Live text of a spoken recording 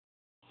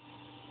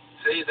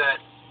say that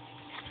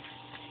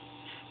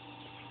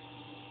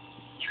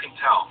you can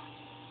tell.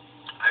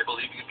 I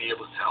believe you'd be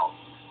able to tell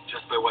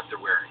just by what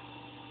they're wearing.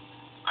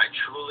 I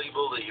truly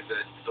believe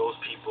that those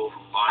people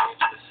who buy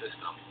into the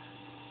system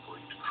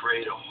would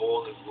create a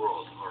whole new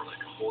world, or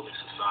like a whole new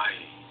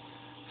society.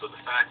 So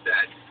the fact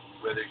that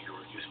whether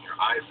you're using your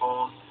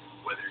iPhone,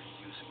 whether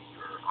you're using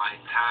your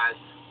iPad,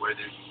 whether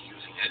you're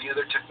using any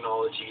other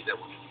technology that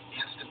will give you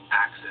instant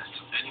access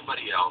to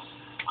anybody else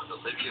on the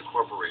LIVIA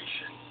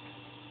Corporation,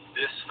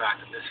 this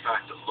fact and this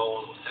fact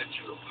alone will set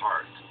you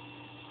apart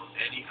from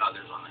any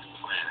others on this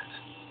planet.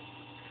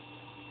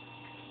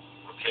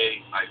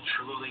 Okay, I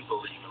truly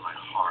believe in my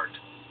heart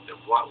that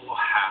what will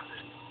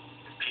happen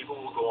is people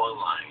will go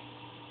online,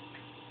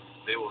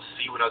 they will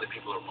see what other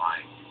people are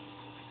buying,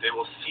 they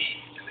will see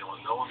and they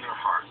will know in their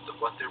hearts that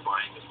what they're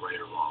buying is right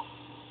or wrong.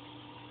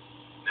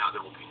 Now,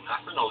 there will be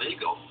nothing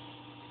illegal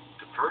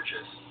to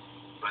purchase,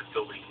 but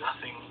there will be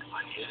nothing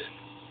unhidden,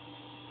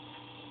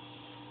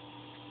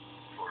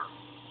 or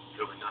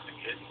there will be nothing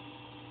hidden.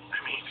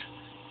 I mean,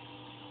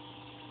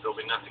 there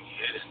will be nothing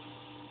hidden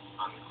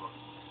on the clothes.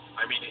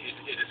 I mean, it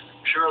is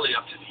purely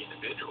up to the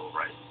individual,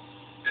 right?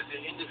 If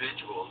the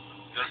individual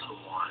doesn't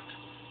want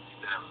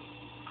them,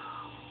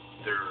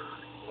 their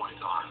goings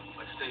on,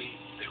 like say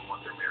they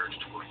want their marriage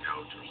to work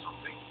out or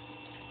something,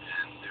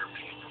 and they're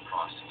paying for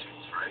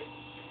prostitutes, right?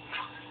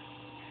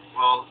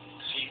 Well,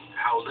 see,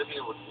 how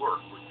LIVIA would work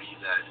would be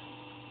that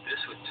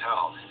this would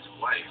tell his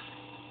wife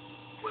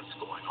what's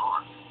going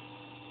on,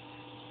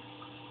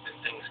 and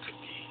things could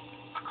be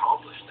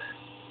accomplished then.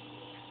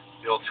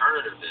 The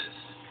alternative is,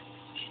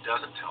 he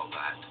doesn't tell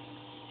that.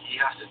 He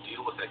has to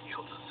deal with that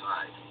guilt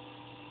inside.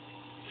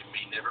 It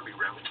may never be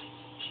remedied.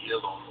 He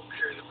alone will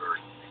carry the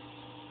burden.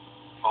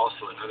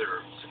 Also,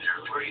 another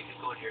scenario where you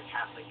could go to your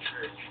Catholic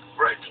church,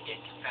 right, to get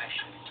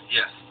confession.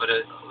 Yes, but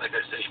like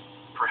I say,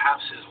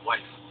 perhaps his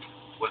wife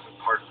wasn't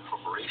part of the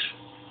corporation,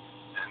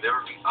 and there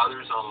would be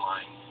others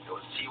online that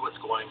would see what's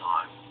going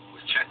on,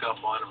 would check up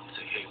on him and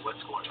say, hey,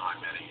 what's going on,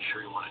 man? Are you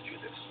sure you want to do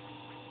this?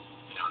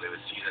 You know, they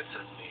would see that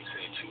suddenly,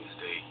 say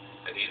Tuesday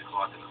at 8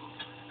 o'clock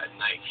at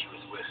night, he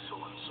was with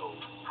so-and-so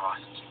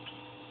prostitute.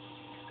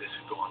 This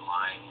would go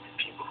online.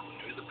 People who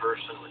knew the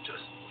person would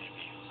just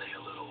maybe lay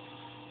a little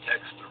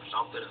text or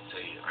something and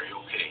say, are you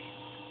okay?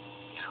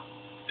 You know,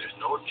 there's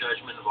no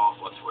judgment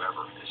involved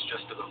whatsoever. It's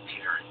just about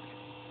caring.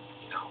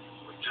 You know,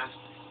 we're just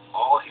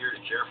all here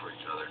to care for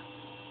each other,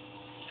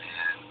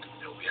 and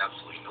there will be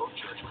absolutely no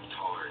judgment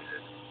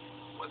tolerated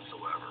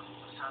whatsoever.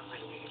 It sounds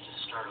like we could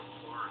just start a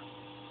forum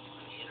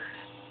on the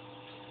internet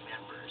with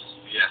members.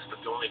 Yes,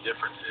 but the only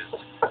difference is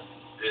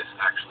this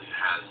actually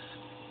has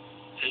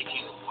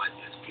taken what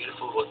is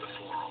beautiful about the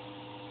forum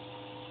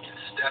and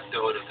stepped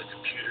out of the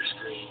computer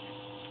screen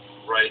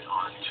right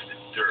onto the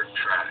dirt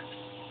track.